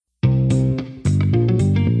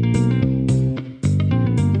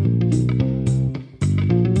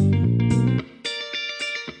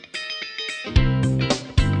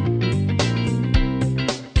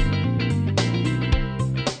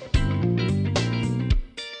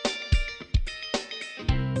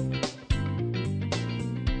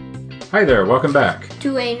Hi there, welcome back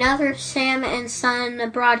to another Sam and Son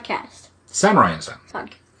broadcast. Samurai and Son.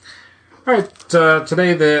 Okay. Alright,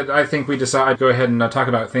 today I think we decide to go ahead and talk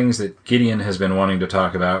about things that Gideon has been wanting to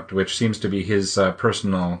talk about, which seems to be his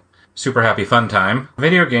personal super happy fun time,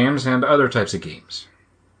 video games and other types of games.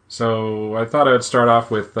 So I thought I would start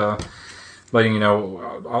off with letting you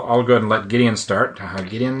know. I'll go ahead and let Gideon start.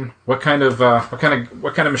 Gideon, what kind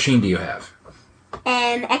of machine do you have?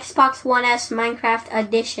 An Xbox One S Minecraft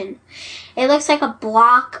Edition. It looks like a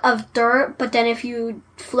block of dirt, but then if you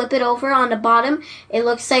flip it over on the bottom, it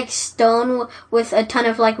looks like stone with a ton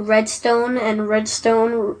of like redstone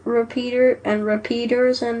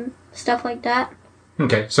repeaters and stuff like that.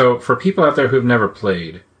 Okay, so for people out there who've never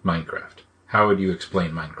played Minecraft, how would you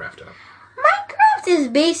explain Minecraft to them? Minecraft is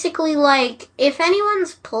basically like, if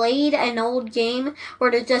anyone's played an old game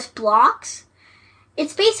where there's just blocks,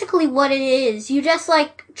 it's basically what it is.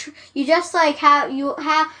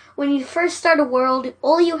 When you first start a world,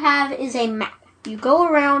 all you have is a map. You go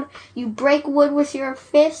around, you break wood with your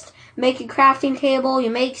fist, make a crafting table, you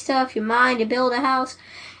make stuff, you mine, you build a house.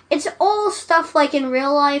 It's all stuff like in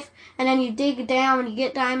real life, and then you dig down and you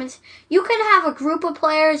get diamonds. You can have a group of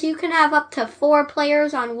players, you can have up to 4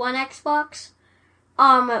 players on one Xbox.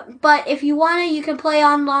 But if you want to, you can play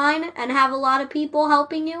online and have a lot of people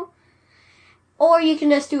helping you. Or you can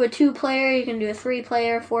just do a 2-player, you can do a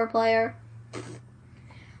 3-player, 4-player.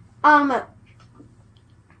 My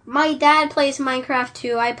dad plays Minecraft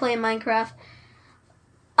too, I play Minecraft.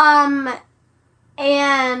 And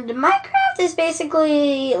Minecraft is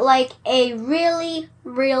basically like a really,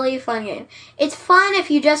 really fun game. It's fun if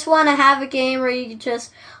you just want to have a game where you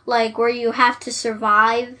just, like, where you have to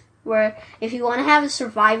survive. Where if you want to have a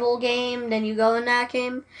survival game, then you go in that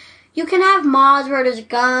game. You can have mods where there's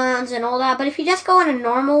guns and all that, but if you just go in a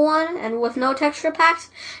normal one and with no texture packs,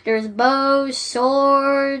 there's bows,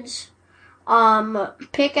 swords,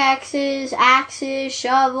 pickaxes, axes,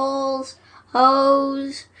 shovels,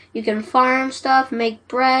 hoes. You can farm stuff, make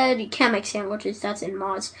bread. You can't make sandwiches, that's in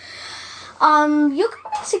mods. You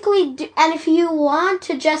can basically do, and if you want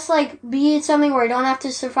to just like be something where you don't have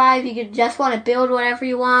to survive, you could just want to build whatever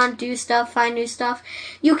you want, do stuff, find new stuff,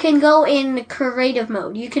 you can go in creative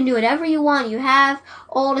mode. You can do whatever you want. You have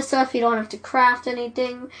all the stuff, you don't have to craft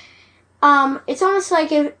anything. It's almost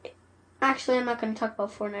like if, actually I'm not going to talk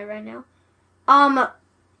about Fortnite right now.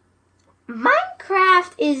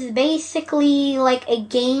 Minecraft is basically like a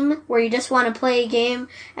game where you just want to play a game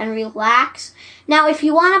and relax. Now, if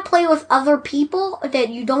you want to play with other people that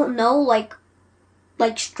you don't know, like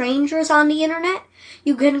strangers on the internet,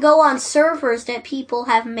 you can go on servers that people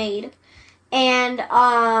have made. And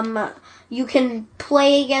you can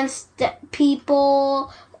play against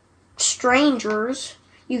people, strangers.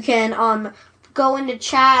 You can go into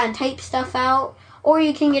chat and type stuff out. Or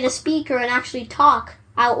you can get a speaker and actually talk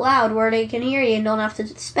out loud where they can hear you and don't have to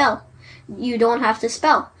spell. You don't have to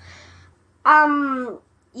spell. Yeah,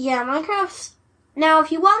 Minecraft's... Now,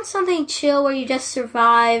 if you want something chill where you just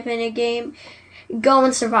survive in a game, go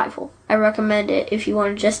in survival. I recommend it. If you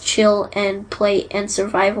want to just chill and play and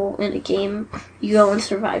survival in a game, you go in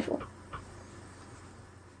survival.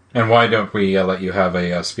 And why don't we let you have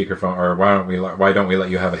a speakerphone, or why don't we let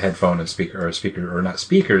you have a headphone and speaker, or not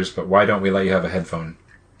speakers, but why don't we let you have a headphone?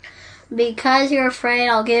 Because you're afraid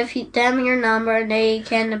I'll give them your number and they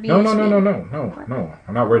can abuse me. No.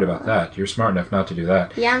 I'm not worried about that. You're smart enough not to do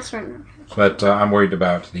that. Yeah, I'm smart enough. But I'm worried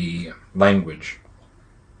about the language.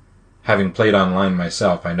 Having played online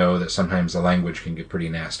myself, I know that sometimes the language can get pretty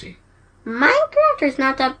nasty. Minecraft, there's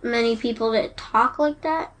not that many people that talk like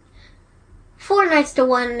that. Fortnite's the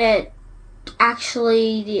one that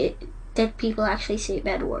people actually say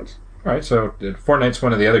bad words. Alright, so Fortnite's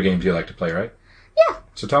one of the other games you like to play, right? Yeah.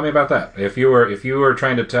 So tell me about that. If you were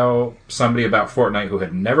trying to tell somebody about Fortnite who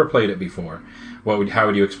had never played it before, how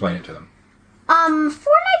would you explain it to them?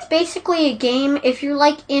 Fortnite's basically a game if you're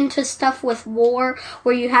like into stuff with war,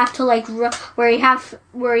 where you have to like where you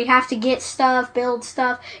have to get stuff, build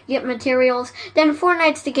stuff, get materials. Then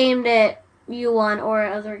Fortnite's the game that you want, or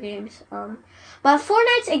other games. But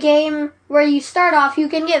Fortnite's a game where you start off, you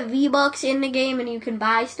can get V-Bucks in the game and you can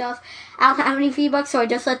buy stuff. I don't have any V-Bucks, so I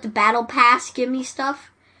just let the Battle Pass give me stuff.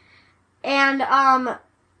 And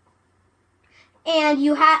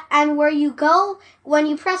where you go, when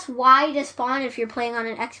you press Y to spawn, if you're playing on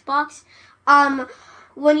an Xbox,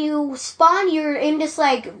 when you spawn, you're in this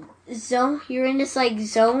like zone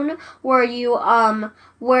where you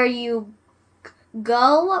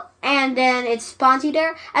go, and then it spawns you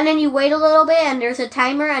there, and then you wait a little bit, and there's a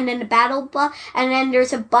timer, and then and then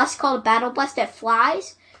there's a bus called a battle bus that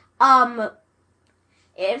flies.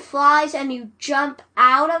 it flies and you jump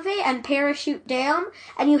out of it and parachute down,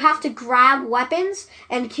 and you have to grab weapons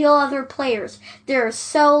and kill other players. There's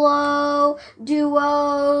solo,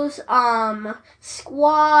 duos,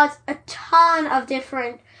 squads, a ton of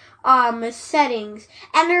different settings,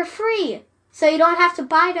 and they're free, so you don't have to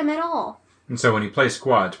buy them at all. And so when you play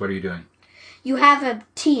squads, what are you doing? You have a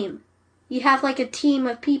team. You have like a team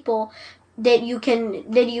of people that you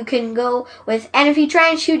can go with, and if you try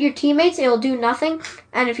and shoot your teammates, it'll do nothing,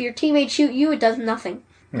 and if your teammates shoot you, it does nothing.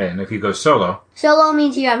 Okay, and if you go solo? Solo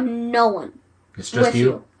means you have no one. It's just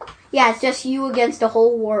you? Yeah, it's just you against the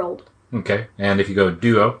whole world. Okay, and if you go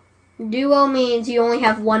duo? Duo means you only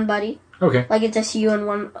have one buddy. Okay. Like it's just you and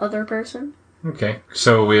one other person. Okay,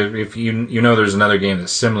 so if you know there's another game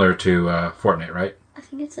that's similar to Fortnite, right? I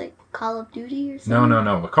think it's like Call of Duty or something.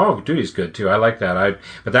 No. Well, Call of Duty's good too. I like that.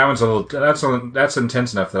 But that one's that's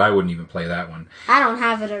intense enough that I wouldn't even play that one. I don't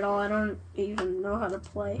have it at all. I don't even know how to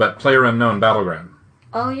play. But PlayerUnknown Battleground.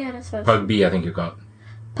 Oh yeah, that's what. PUBG, I think you call it.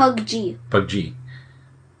 PUBG. PUBG.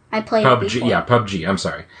 I played it before. Yeah, PUBG. I'm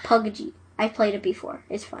sorry. PUBG. I played it before.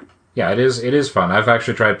 It's fun. Yeah, it is fun. I've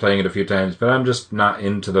actually tried playing it a few times, but I'm just not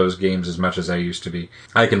into those games as much as I used to be.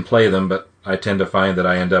 I can play them, but I tend to find that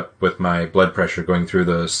I end up with my blood pressure going through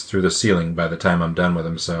the ceiling by the time I'm done with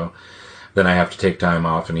them. So then I have to take time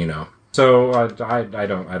off, and So I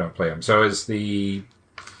don't play them. So is the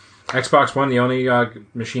Xbox One the only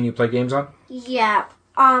machine you play games on? Yeah.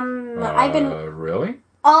 I've been. Really?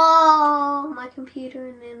 Oh, my computer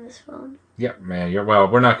and then this phone. Yeah, man.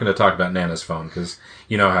 We're not going to talk about Nana's phone because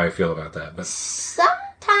you know how I feel about that. But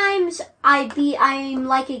sometimes actually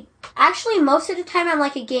most of the time I'm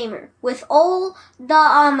like a gamer. With all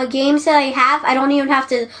the games that I have, I don't even have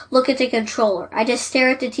to look at the controller. I just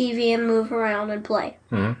stare at the TV and move around and play.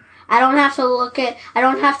 Mm-hmm. I don't have to look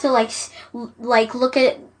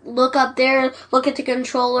up there, look at the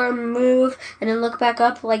controller, move, and then look back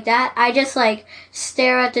up like that. I just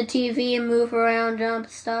stare at the TV and move around, jump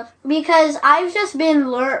stuff. Because I've just been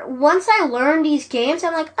once I learn these games,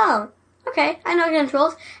 I'm like, oh, okay, I know the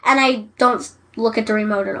controls, and I don't look at the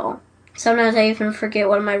remote at all. Sometimes I even forget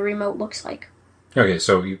what my remote looks like. Okay,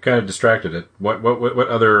 so you kind of distracted it. What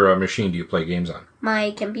other machine do you play games on?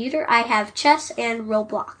 My computer, I have chess and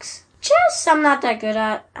Roblox. Chess, I'm not that good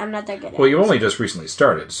at. Well, you only just recently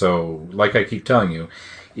started, so like I keep telling you,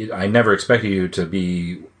 I never expected you to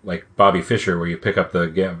be like Bobby Fischer, where you pick up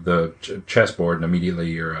the chessboard and immediately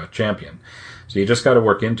you're a champion. So you just got to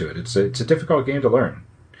work into it. It's a difficult game to learn.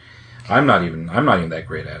 I'm not even that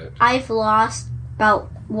great at it. I've lost about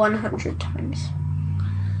 100 times.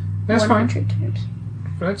 That's 100 fine.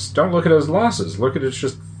 Times. Don't look at it as losses. Look at it as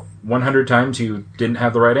just 100 times you didn't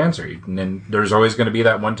have the right answer, and then there's always going to be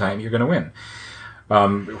that one time you're going to win.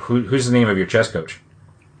 Who's the name of your chess coach?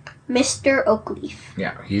 Mr. Oakleaf.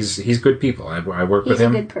 Yeah, he's good people. I work with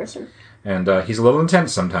him. He's a good person. And he's a little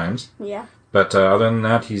intense sometimes. Yeah. But other than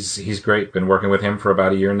that, he's great. Been working with him for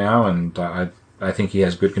about a year now, and I think he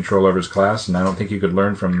has good control over his class, and I don't think you could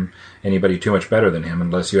learn from anybody too much better than him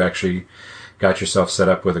unless you actually got yourself set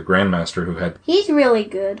up with a grandmaster who had... He's really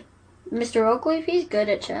good. Mr. Oakleaf, he's good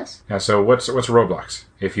at chess. Yeah, so what's Roblox?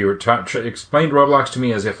 If you were explained Roblox to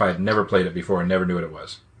me as if I'd never played it before and never knew what it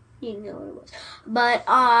was. You know what it was. But,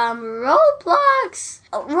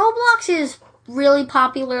 Roblox is really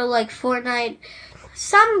popular like Fortnite.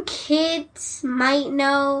 Some kids might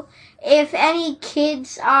know. If any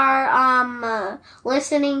kids are,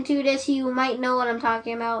 listening to this, you might know what I'm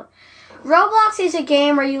talking about. Roblox is a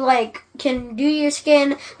game where you, can do your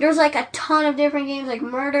skin. There's, a ton of different games, like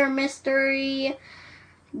Murder Mystery.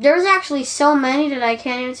 There's actually so many that I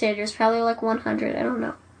can't even say. There's probably, 100. I don't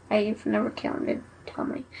know. I've never counted. Tell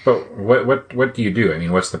me. But what do you do? I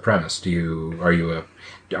mean, what's the premise?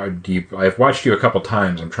 I've watched you a couple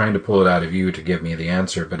times. I'm trying to pull it out of you to give me the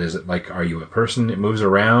answer, but is it are you a person that moves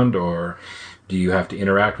around, or do you have to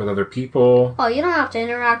interact with other people? Oh, you don't have to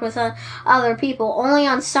interact with other people. Only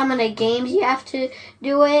on some of the games you have to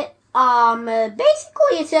do it.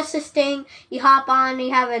 Basically, it's just this thing. You hop on,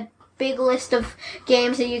 you have a big list of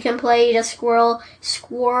games that you can play. You just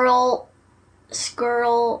squirrel.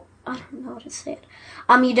 I don't know how to say it.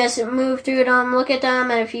 You just move through them, look at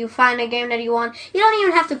them, and if you find a game that you want, you don't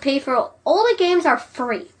even have to pay for it. All the games are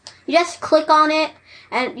free. You just click on it,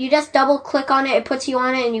 and you just double click on it, it puts you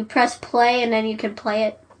on it, and you press play, and then you can play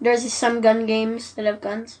it. There's some gun games that have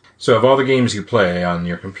guns. So of all the games you play on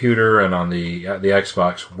your computer and on the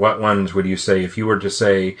Xbox, what ones would you say, if you were to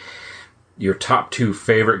say your top 2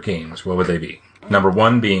 favorite games, what would they be? Number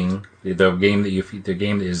 1 being the game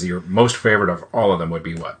that is your most favorite of all of them would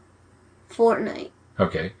be what? Fortnite.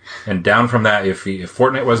 Okay. And down from that, if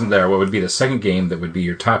Fortnite wasn't there, what would be the second game that would be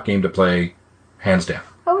your top game to play, hands down?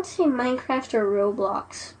 I would say Minecraft or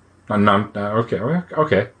Roblox.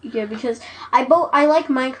 Okay. Yeah, because I like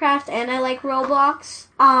Minecraft and I like Roblox.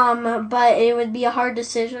 But it would be a hard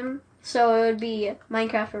decision, so it would be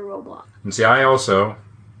Minecraft or Roblox. And see, I also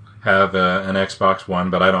have an Xbox One,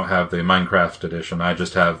 but I don't have the Minecraft edition. I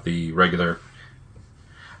just have the regular.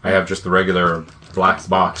 I have just the regular black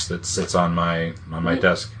box that sits on my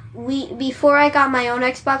desk. Before I got my own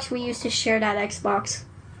Xbox, we used to share that Xbox.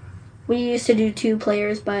 We used to do 2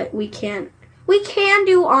 players, but we can't. We can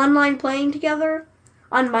do online playing together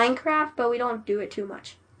on Minecraft, but we don't do it too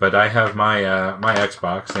much. But I have my my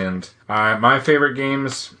Xbox, and my favorite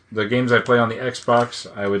games, the games I play on the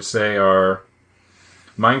Xbox, I would say are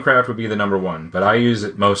Minecraft would be the number one. But I use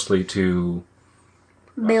it mostly to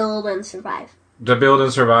build and survive. To build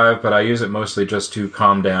and survive, but I use it mostly just to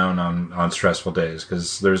calm down on stressful days,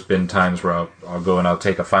 because there's been times where I'll go and I'll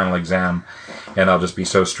take a final exam, and I'll just be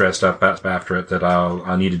so stressed up after it that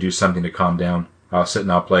I'll need to do something to calm down. I'll sit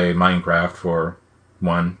and I'll play Minecraft for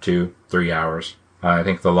 1, 2, 3 hours. I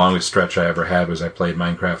think the longest stretch I ever had was I played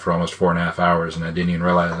Minecraft for almost 4.5 hours, and I didn't even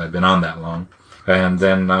realize I'd been on that long. And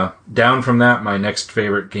then down from that, my next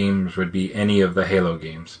favorite games would be any of the Halo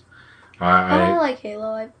games. I like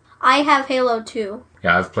Halo. I have Halo 2.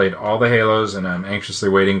 Yeah, I've played all the Halos, and I'm anxiously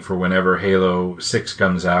waiting for whenever Halo 6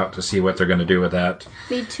 comes out to see what they're going to do with that.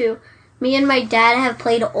 Me too. Me and my dad have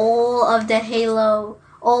played all of the Halos,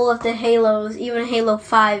 even Halo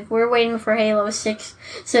 5. We're waiting for Halo 6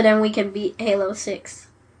 so then we can beat Halo 6.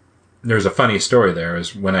 There's a funny story there.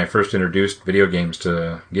 Is when I first introduced video games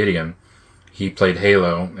to Gideon, he played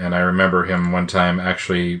Halo, and I remember him one time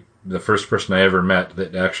actually, the first person I ever met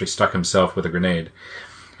that actually stuck himself with a grenade.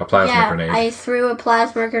 A plasma grenade. I threw a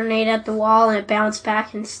plasma grenade at the wall and it bounced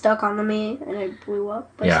back and stuck on me, and I blew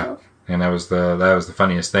up myself. Yeah, and that was the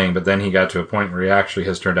funniest thing. But then he got to a point where he actually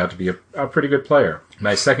has turned out to be a pretty good player.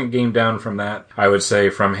 My second game down from that, I would say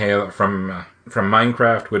from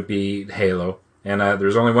Minecraft would be Halo. And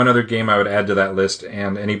there's only one other game I would add to that list,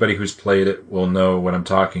 and anybody who's played it will know what I'm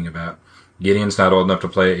talking about. Gideon's not old enough to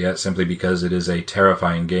play it yet, simply because it is a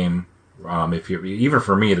terrifying game. Even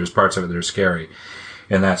for me, there's parts of it that are scary.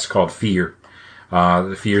 And that's called Fear.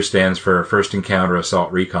 The Fear stands for First Encounter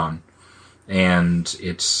Assault Recon. And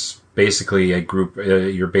it's basically a group,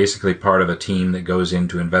 you're basically part of a team that goes in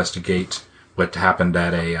to investigate what happened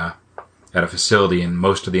at a facility, and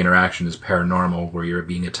most of the interaction is paranormal, where you're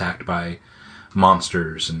being attacked by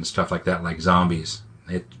monsters and stuff like that, like zombies.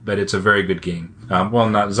 But it's a very good game.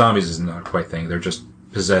 Not zombies is not quite a thing, they're just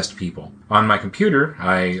possessed people. On my computer,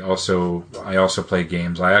 I also play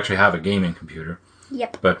games. I actually have a gaming computer.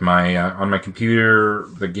 Yep. But on my computer,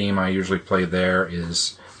 the game I usually play there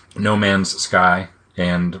is No Man's Sky,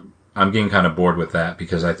 and I'm getting kind of bored with that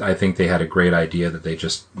because I think they had a great idea that they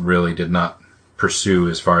just really did not pursue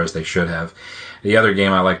as far as they should have. The other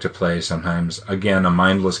game I like to play sometimes, again, a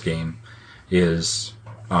mindless game, is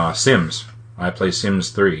Sims. I play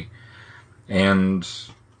Sims 3. And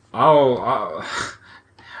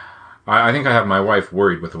I think I have my wife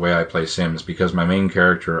worried with the way I play Sims, because my main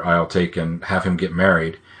character, I'll take and have him get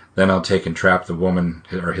married. Then I'll take and trap the woman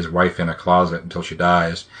or his wife in a closet until she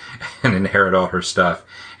dies and inherit all her stuff.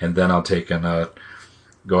 And then I'll take and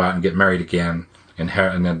go out and get married again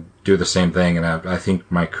and then do the same thing. And I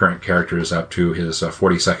think my current character is up to his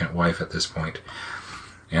 42nd wife at this point.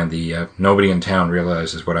 And nobody in town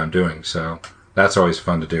realizes what I'm doing, so that's always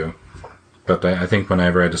fun to do. But I think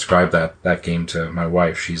whenever I describe that game to my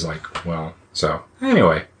wife, she's like, well, so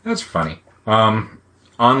anyway, that's funny.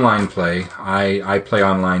 Online play, I play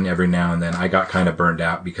online every now and then. I got kind of burned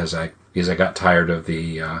out because I got tired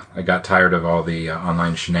of all the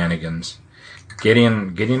online shenanigans.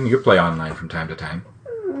 Gideon, you play online from time to time.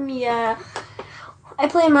 Yeah. I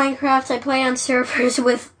play Minecraft. I play on servers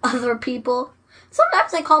with other people.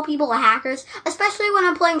 Sometimes I call people hackers, especially when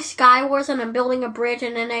I'm playing Skywars and I'm building a bridge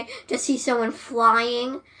and then I just see someone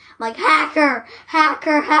flying. I'm like, hacker,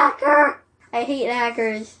 hacker, hacker. I hate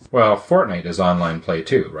hackers. Well, Fortnite is online play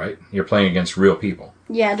too, right? You're playing against real people.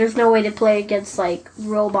 Yeah, there's no way to play against, like,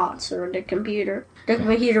 robots or the computer. The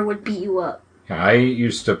computer would beat you up. Yeah, I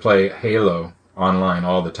used to play Halo online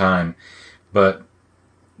all the time, but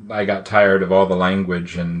I got tired of all the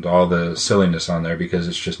language and all the silliness on there because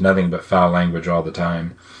it's just nothing but foul language all the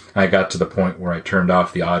time. I got to the point where I turned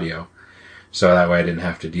off the audio, so that way I didn't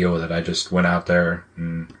have to deal with it. I just went out there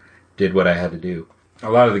and did what I had to do. A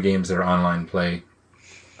lot of the games that are online play,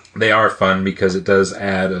 they are fun because it does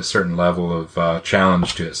add a certain level of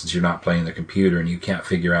challenge to it, since you're not playing the computer and you can't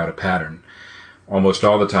figure out a pattern. Almost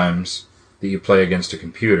all the times, that you play against a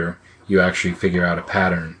computer, you actually figure out a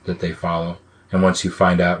pattern that they follow. And once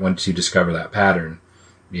you discover that pattern,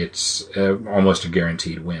 it's almost a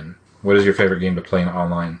guaranteed win. What is your favorite game to play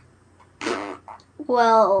online?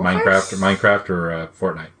 Well, Minecraft or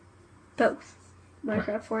Fortnite? Both.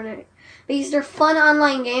 Minecraft, Fortnite. Because they're fun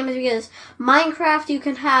online games, because Minecraft you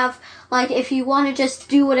can have, like, if you want to just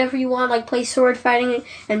do whatever you want, like play sword fighting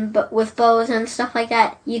and with bows and stuff like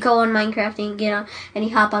that, you go on Minecraft and you get on, and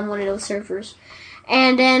you hop on one of those servers.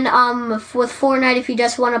 And then with Fortnite, if you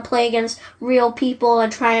just want to play against real people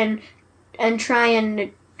and try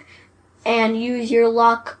and use your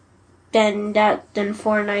luck, then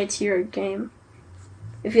Fortnite's your game.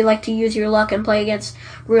 If you like to use your luck and play against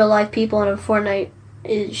real life people in Fortnite,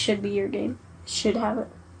 it should be your game. Should have it.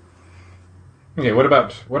 Okay, what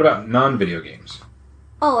about non-video games?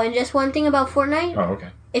 Oh, and just one thing about Fortnite. Oh, okay.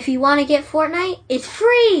 If you want to get Fortnite, it's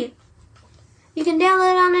free. You can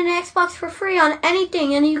download it on an Xbox for free on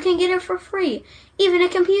anything, and you can get it for free, even a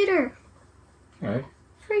computer. All right.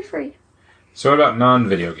 Free. So what about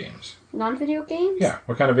non-video games? Non-video games? Yeah.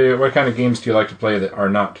 What kind of games do you like to play that are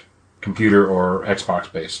not computer or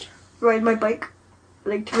Xbox based? Ride my bike. I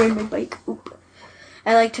like to ride my bike.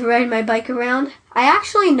 I like to ride my bike around. I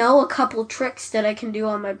actually know a couple tricks that I can do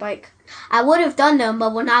on my bike. I would have done them,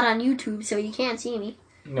 but we're not on YouTube, so you can't see me.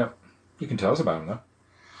 No. You can tell us about them, though.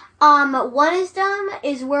 One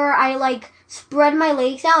is where I, like, spread my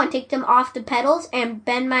legs out and take them off the pedals and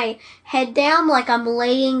bend my head down like I'm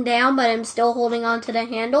laying down, but I'm still holding on to the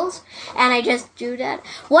handles. And I just do that.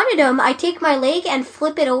 One of them, I take my leg and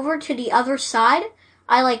flip it over to the other side.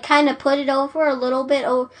 I, like, kind of put it over a little bit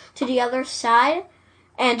to the other side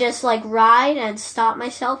and just, like, ride and stop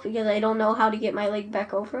myself because I don't know how to get my leg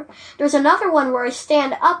back over. There's another one where I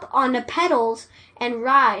stand up on the pedals and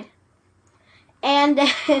ride. And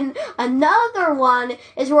then another one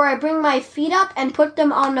is where I bring my feet up and put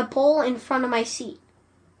them on the pole in front of my seat.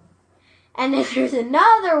 And then there's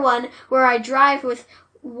another one where I drive with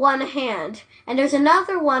one hand. And there's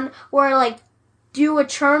another one where I, like, do a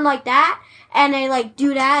turn like that, and I, like,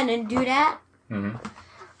 do that and then do that.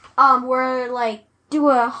 Mm-hmm. Where I, like, do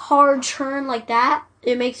a hard turn like that.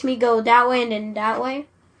 It makes me go that way and then that way.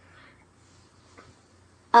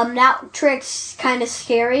 That trick's kind of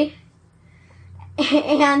scary.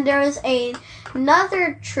 And there's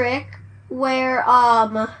another trick where,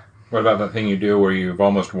 What about that thing you do where you've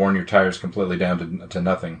almost worn your tires completely down to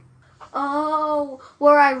nothing? Oh,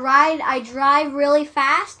 where I drive really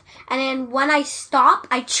fast, and then when I stop,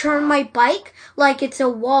 I turn my bike like it's a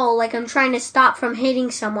wall, like I'm trying to stop from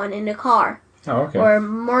hitting someone in the car. Oh, okay. Or a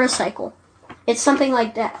motorcycle. It's something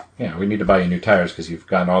like that. Yeah, we need to buy you new tires because you've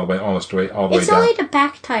gotten all the way down. It's only the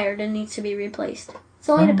back tire that needs to be replaced. It's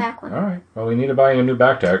only the back one. All right. Well, we need to buy you a new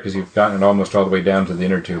back tire because you've gotten it almost all the way down to the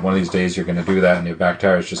inner tube. One of these days, you're going to do that, and your back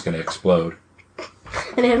tire is just going to explode.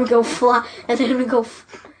 And then it'll go fly. And then it'll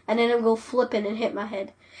go flipping and hit my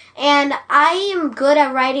head. And I am good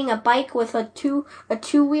at riding a bike with a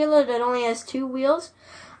two-wheeler that only has two wheels.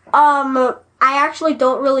 I actually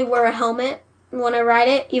don't really wear a helmet when I ride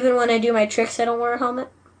it. Even when I do my tricks, I don't wear a helmet.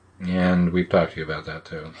 And we've talked to you about that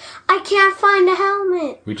too. I can't find a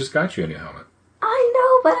helmet. We just got you a new helmet. I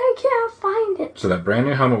know, but I can't find it. So that brand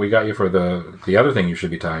new helmet we got you for the other thing you should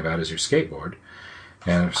be talking about is your skateboard.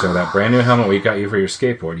 And so that brand new helmet we got you for your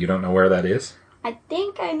skateboard, you don't know where that is? I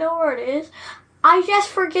think I know where it is. I just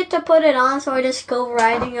forget to put it on, so I just go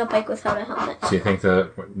riding a bike without a helmet. So you think the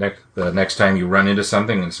next time you run into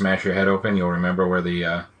something and smash your head open, you'll remember where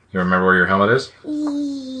your helmet is?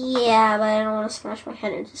 Yeah, but I don't want to smash my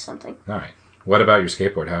head into something. All right. What about your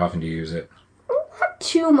skateboard? How often do you use it? Not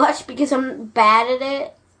too much because I'm bad at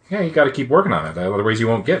it. Yeah, you got to keep working on it. Otherwise, you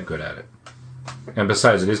won't get good at it. And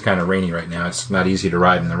besides, it is kind of rainy right now. It's not easy to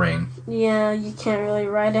ride in the rain. Yeah, you can't really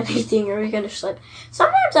ride anything or you're going to slip.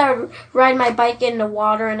 Sometimes I ride my bike in the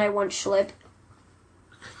water and I won't slip.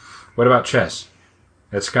 What about chess?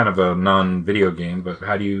 That's kind of a non-video game, but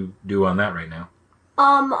how do you do on that right now?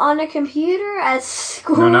 On a computer at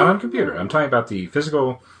school? No, not on a computer. I'm talking about the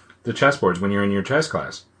chessboards when you're in your chess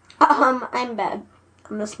class. I'm bad.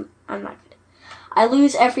 I'm not good. I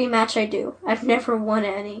lose every match I do. I've never won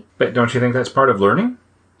any. But don't you think that's part of learning?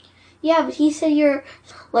 Yeah, but he said you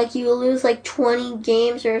lose 20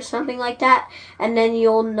 games or something like that, and then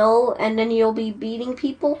you'll know, and then you'll be beating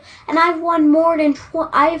people. And I've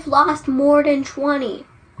lost more than 20.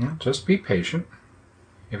 Yeah, just be patient.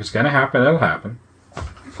 If it's going to happen, it'll happen.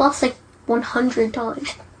 I've lost 100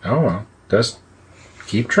 times. Oh well, just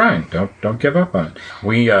keep trying. Don't give up on it.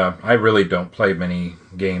 I really don't play many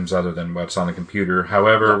games other than what's on the computer.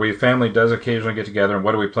 However, family does occasionally get together, and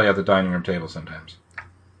what do we play at the dining room table sometimes?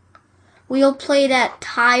 we'll play that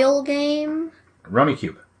tile game. Rummy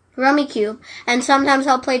Cube. Rummy Cube. And sometimes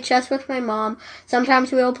I'll play chess with my mom.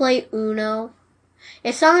 Sometimes we'll play Uno.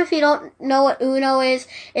 If you don't know what Uno is,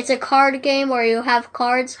 it's a card game where you have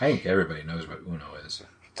cards. I think everybody knows what Uno is.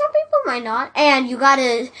 Some people might not.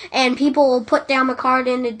 And people will put down a card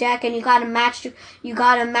in the deck and you gotta match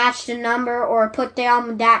the number or put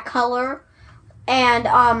down that color.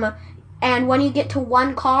 And when you get to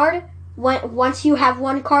one card, once you have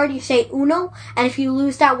one card, you say Uno, and if you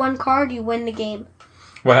lose that one card, you win the game.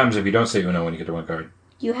 What happens if you don't say Uno when you get to one card?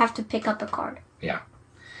 You have to pick up a card. Yeah.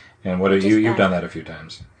 And what have you've done that a few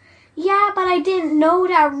times. Yeah, but I didn't know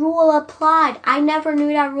that rule applied. I never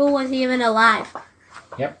knew that rule was even alive.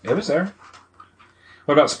 Yep, it was there.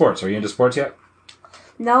 What about sports? Are you into sports yet?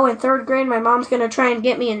 No, in 3rd grade, my mom's going to try and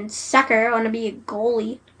get me in soccer. I want to be a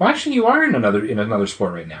goalie. Well, actually, you are in another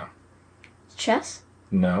sport right now. Chess?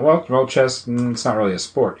 No, well, chess, it's not really a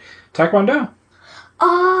sport. Taekwondo.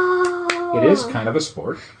 Oh. It is kind of a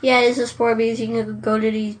sport. Yeah, it is a sport because you can go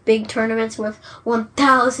to these big tournaments with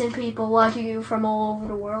 1,000 people watching you from all over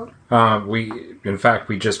the world. In fact,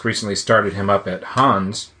 we just recently started him up at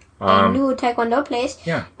Hans. A new Taekwondo place.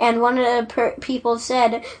 Yeah. And one of the people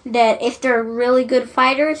said that if they're really good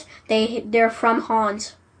fighters, they're from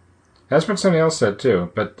Hans. That's what somebody else said,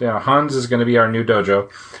 too. But Hans is going to be our new dojo.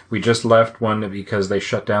 We just left one because they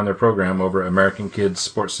shut down their program over at American Kids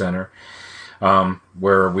Sports Center,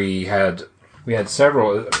 where we had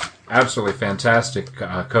several absolutely fantastic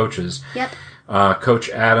coaches. Yep. Coach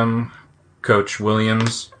Adam, Coach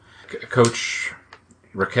Williams, Coach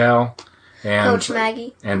Raquel, and Coach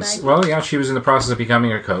Maggie. Well, yeah, she was in the process of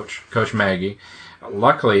becoming a coach, Coach Maggie.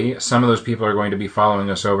 Luckily, some of those people are going to be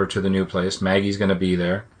following us over to the new place. Maggie's going to be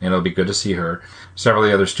there, and it'll be good to see her. Several of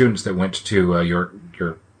the other students that went to your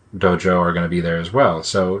dojo are going to be there as well.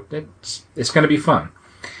 So it's going to be fun.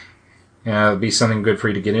 It'll be something good for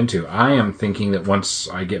you to get into. I am thinking that once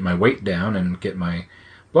I get my weight down and get my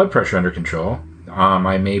blood pressure under control,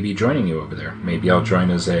 I may be joining you over there. Maybe I'll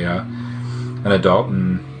join as an adult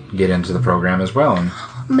and get into the program as well. And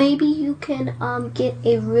maybe you can get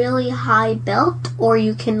a really high belt, or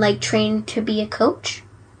you can train to be a coach.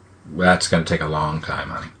 That's going to take a long time,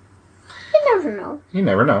 honey. You never know. You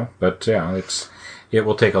never know, but yeah, it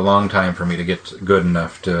will take a long time for me to get good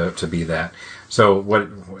enough to be that. So, what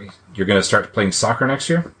you're going to start playing soccer next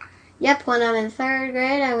year? Yep, when I'm in 3rd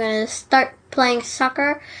grade, I'm going to start playing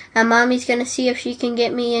soccer, and Mommy's going to see if she can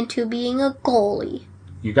get me into being a goalie.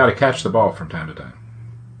 You got to catch the ball from time to time.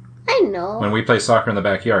 I know. When we play soccer in the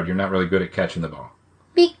backyard, you're not really good at catching the ball.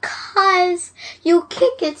 Because you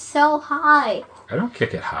kick it so high. I don't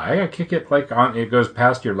kick it high. I kick it it goes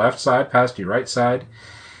past your left side, past your right side.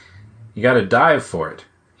 You got to dive for it.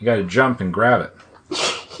 You got to jump and grab it.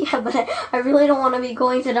 Yeah, but I really don't want to be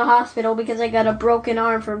going to the hospital because I got a broken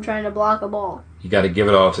arm from trying to block a ball. You got to give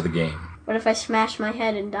it all to the game. What if I smash my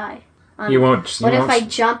head and die? You won't. What if I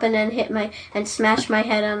jump and then smash my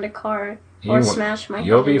head on the car? Or smash my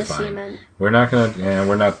head in the cement? We're not going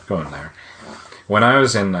there. When I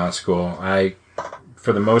was in school,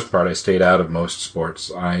 for the most part, I stayed out of most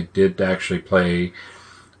sports. I did actually play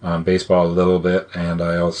baseball a little bit, and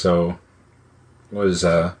I also was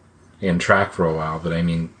in track for a while. But I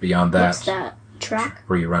mean, beyond that, what's that? Track?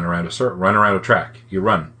 Where you run around a track. You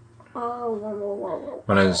run. Oh, whoa.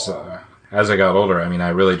 When as I got older, I mean, I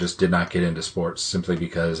really just did not get into sports simply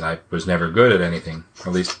because I was never good at anything.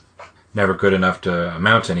 At least, never good enough to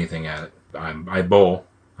amount to anything at it. I bowl.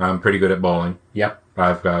 I'm pretty good at bowling. Yep.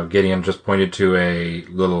 Gideon just pointed to a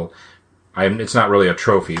little. It's not really a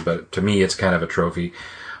trophy, but to me, it's kind of a trophy.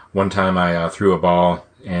 One time, I threw a ball,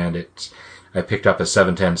 and I picked up a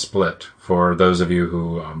 7-10 split. For those of you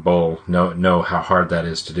who bowl, know how hard that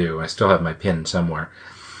is to do. I still have my pin somewhere,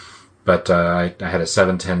 but I had a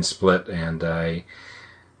 7-10 split, and I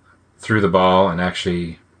threw the ball and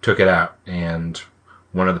actually took it out. And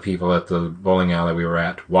one of the people at the bowling alley we were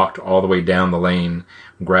at walked all the way down the lane,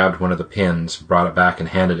 grabbed one of the pins, brought it back, and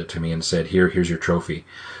handed it to me and said, here's your trophy.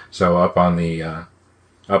 So up on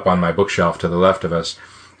my bookshelf to the left of us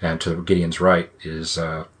and to Gideon's right is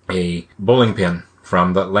a bowling pin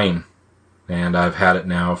from that lane. And I've had it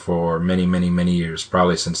now for many, many, many years,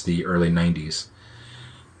 probably since the early 90s.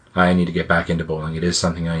 I need to get back into bowling. It is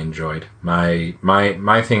something I enjoyed. My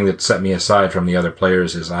thing that set me aside from the other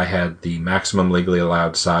players is I had the maximum legally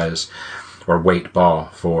allowed size or weight ball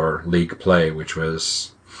for league play, which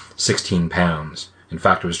was 16 pounds. In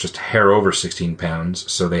fact, it was just a hair over 16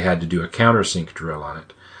 pounds, so they had to do a countersink drill on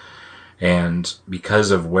it. And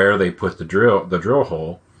because of where they put the drill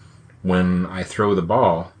hole, when I throw the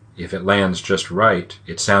ball, if it lands just right,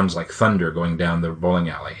 it sounds like thunder going down the bowling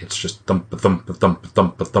alley. It's just thump, thump, thump,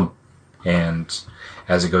 thump, thump. And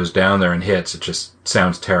as it goes down there and hits, it just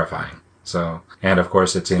sounds terrifying. So, and of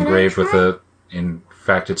course it's engraved with in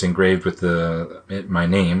fact, it's engraved with my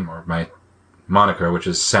name, or my moniker, which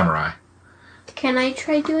is Samurai. Can I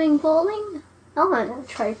try doing bowling? I want to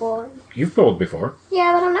try bowling. You've bowled before.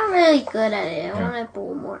 Yeah, but I'm not really good at it. I want to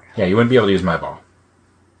bowl more. Yeah, you wouldn't be able to use my ball.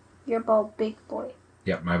 Your ball, big boy.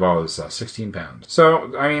 Yeah, my ball is 16 pounds.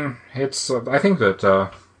 So, I mean, it's. I think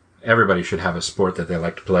that everybody should have a sport that they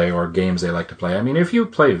like to play or games they like to play. I mean, if you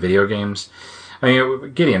play video games, I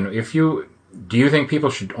mean, Gideon, do you think people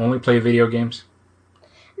should only play video games?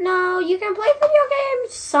 No, you can play video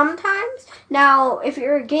games sometimes. Now, if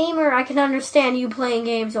you're a gamer, I can understand you playing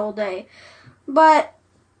games all day. But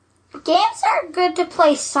games are good to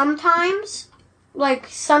play sometimes. Like,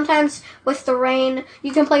 sometimes with the rain,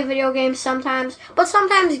 you can play video games sometimes. But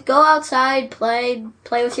sometimes go outside, play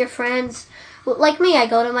with your friends. Like me, I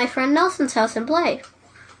go to my friend Nelson's house and play.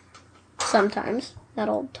 Sometimes. Not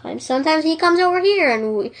all the time. Sometimes he comes over here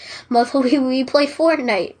and we play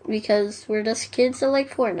Fortnite because we're just kids that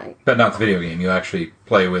like Fortnite. But not the video game. You actually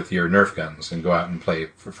play with your Nerf guns and go out and play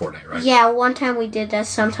for Fortnite, right? Yeah, one time we did that.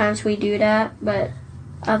 Sometimes we do that, but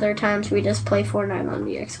other times we just play Fortnite on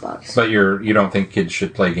the Xbox. But you don't think kids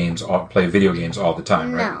should play video games all the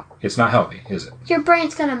time, right? No. It's not healthy, is it? Your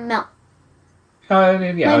brain's gonna melt.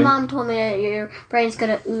 Yeah. My mom told me that your brain's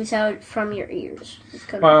gonna ooze out from your ears.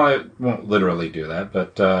 Well, it won't literally do that,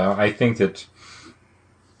 but I think that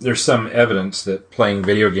there's some evidence that playing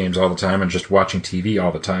video games all the time and just watching TV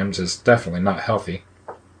all the time is definitely not healthy.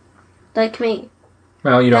 Like me.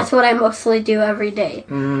 Well, That's what I mostly do every day.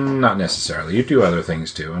 Not necessarily. You do other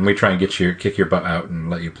things too, and we try and kick your butt out and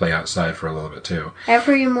let you play outside for a little bit too.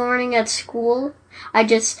 Every morning at school, I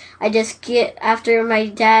just get after my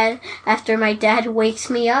dad wakes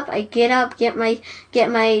me up. I get up, get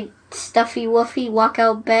my stuffy woofy, walk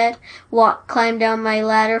out bed, climb down my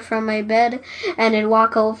ladder from my bed, and then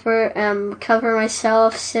walk over, cover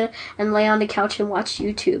myself, sit and lay on the couch and watch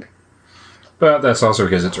YouTube. But that's also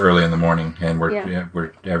because it's early in the morning and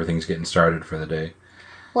everything's getting started for the day.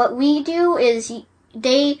 What we do is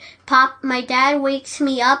my dad wakes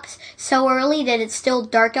me up so early that it's still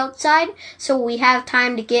dark outside, so we have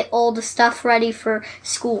time to get all the stuff ready for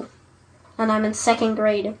school. And I'm in 2nd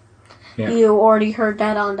grade. Yeah. You already heard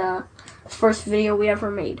that on the first video we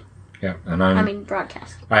ever made. Yeah, and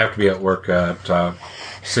broadcast. I have to be at work at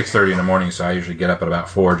 6:30 in the morning, so I usually get up at about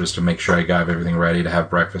 4 just to make sure I got everything ready to have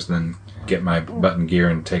breakfast and then get my butt in gear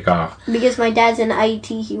and take off. Because my dad's in IT,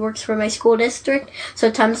 he works for my school district,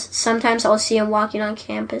 so sometimes I'll see him walking on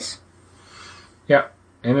campus. Yeah,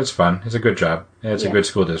 and it's fun. It's a good job. It's a good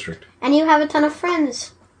school district. And you have a ton of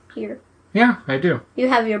friends here. Yeah, I do. You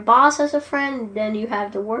have your boss as a friend, then you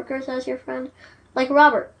have the workers as your friend. Like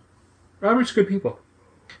Robert. Robert's good people.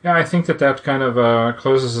 Yeah, I think that kind of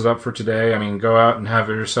closes it up for today. I mean, go out and have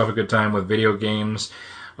yourself a good time with video games.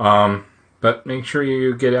 But make sure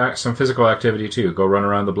you get some physical activity too. Go run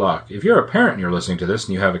around the block. If you're a parent and you're listening to this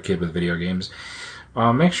and you have a kid with video games,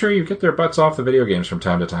 make sure you get their butts off the video games from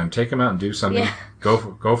time to time. Take them out and do something. Yeah.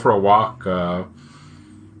 Go for a walk.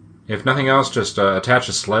 If nothing else, just attach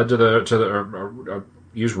a sled to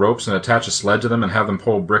use ropes and attach a sled to them and have them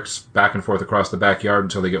pull bricks back and forth across the backyard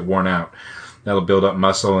until they get worn out. That'll build up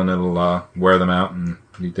muscle and it'll wear them out, and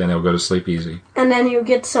then they'll go to sleep easy. And then you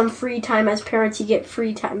get some free time. As parents, you get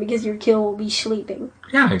free time because your kid will be sleeping.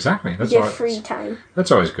 Yeah, exactly. You get free time.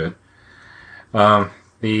 That's always good.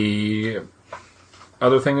 The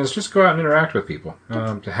other thing is just go out and interact with people.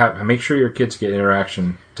 Make sure your kids get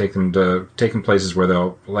interaction. Take them places where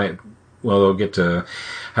they'll get to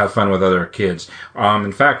have fun with other kids.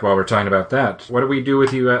 In fact, while we're talking about that, what do we do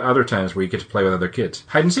with you at other times where you get to play with other kids?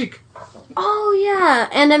 Hide and seek. Oh, yeah.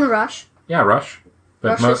 And then Rush. Yeah, Rush.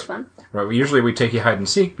 Rush is fun. Right, usually we take you hide and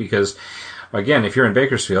seek because, again, if you're in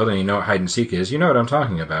Bakersfield and you know what hide and seek is, you know what I'm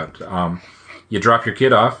talking about. You drop your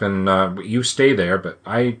kid off and you stay there, but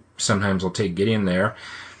I sometimes will take Gideon there,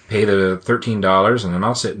 pay the $13, and then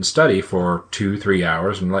I'll sit and study for 2-3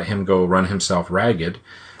 hours and let him go run himself ragged.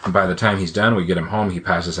 And by the time he's done, we get him home, he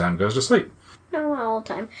passes out and goes to sleep. No, all the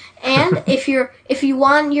time. And if you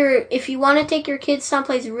want to take your kids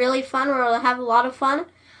someplace really fun where they'll have a lot of fun,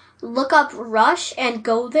 look up Rush and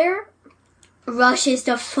go there. Rush is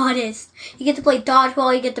the funnest. You get to play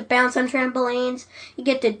dodgeball, you get to bounce on trampolines, you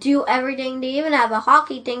get to do everything. They even have a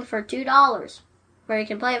hockey thing for $2 where you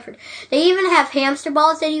can play it for. They even have hamster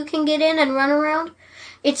balls that you can get in and run around.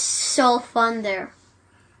 It's so fun there.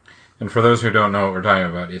 And for those who don't know what we're talking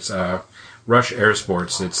about, it's Rush Air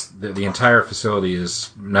Sports. It's the entire facility is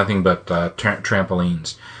nothing but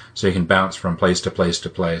trampolines, so you can bounce from place to place to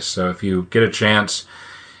place. So if you get a chance,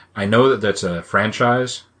 I know that that's a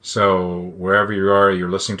franchise. So wherever you are, you're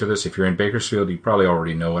listening to this. If you're in Bakersfield, you probably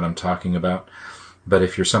already know what I'm talking about. But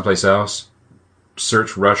if you're someplace else,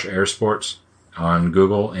 search Rush Air Sports on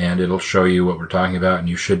Google, and it'll show you what we're talking about. And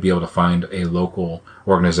you should be able to find a local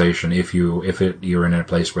organization if you're in a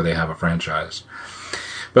place where they have a franchise.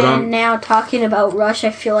 But now talking about Rush,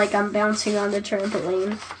 I feel like I'm bouncing on the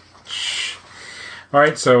trampoline. All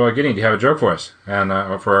right, so Gideon, do you have a joke for us and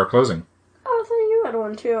for our closing? Oh, I thought you had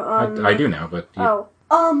one too. I do now, but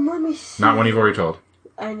let me see. Not one you've already told.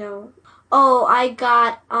 I know. Oh, I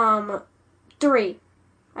got 3.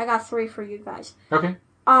 I got 3 for you guys. Okay.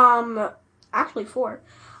 Actually 4.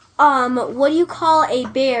 What do you call a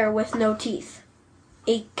bear with no teeth?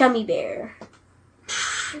 A gummy bear.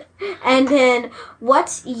 And then,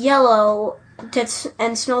 what's yellow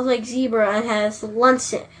and smells like zebra and has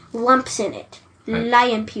lumps in it?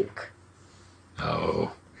 Lion puke.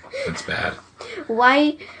 Oh, that's bad.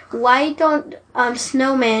 Why don't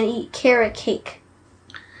snowmen eat carrot cake?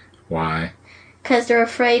 Why? Because they're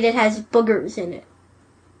afraid it has boogers in it.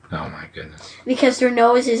 Oh my goodness. Because their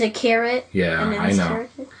nose is a carrot. Yeah, and then I know.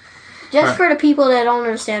 Just for the people that don't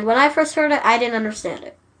understand. When I first heard it, I didn't understand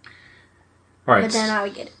it. All right. But then I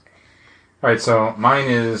would get it. All right, so mine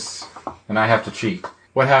is, and I have to cheat.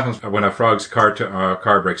 What happens when a frog's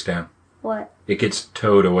car breaks down? What? It gets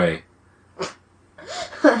towed away.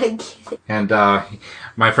 I get it. And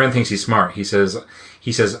my friend thinks he's smart. He says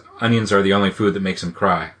onions are the only food that makes him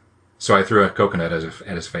cry. So I threw a coconut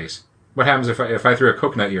at his face. What happens if I threw a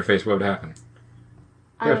coconut at your face? What would happen?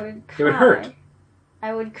 I would cry. It would hurt.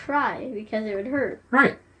 I would cry because it would hurt.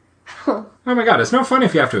 Right. Oh my God! It's no fun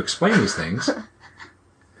if you have to explain these things.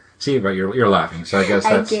 See, but you're laughing, so I guess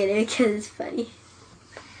that's... I get it because it's funny.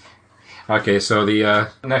 Okay, so the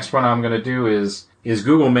next one I'm going to do is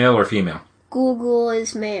Google male or female? Google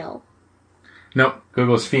is male. Nope,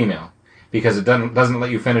 Google is female because it doesn't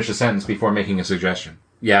let you finish a sentence before making a suggestion.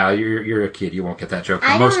 Yeah, you're a kid. You won't get that joke.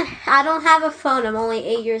 I don't have a phone. I'm only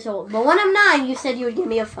 8 years old. But when I'm 9, you said you would give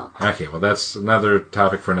me a phone. Okay, well that's another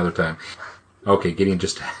topic for another time. Okay, Gideon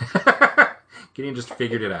just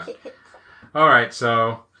figured it out. All right,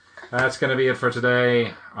 so that's going to be it for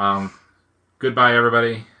today. Goodbye,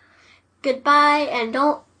 everybody. Goodbye, and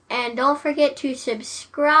don't forget to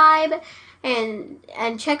subscribe and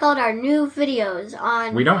check out our new videos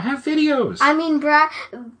on. We don't have videos. I mean, one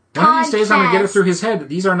of these days, I'm going to get it through his head that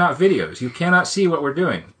these are not videos. You cannot see what we're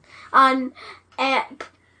doing.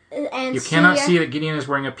 You cannot see that Gideon is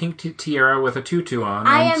wearing a pink tiara with a tutu on.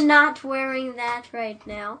 I am not wearing that right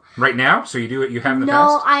now. Right now? So you do what you have in the past?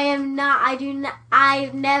 No, I am not. I do not.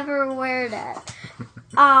 I never wear that.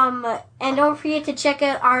 And don't forget to check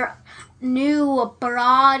out our new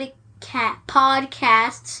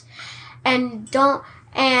podcasts. I'll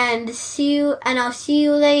see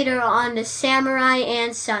you later on the Samurai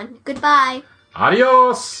and Son. Goodbye.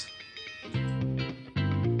 Adios.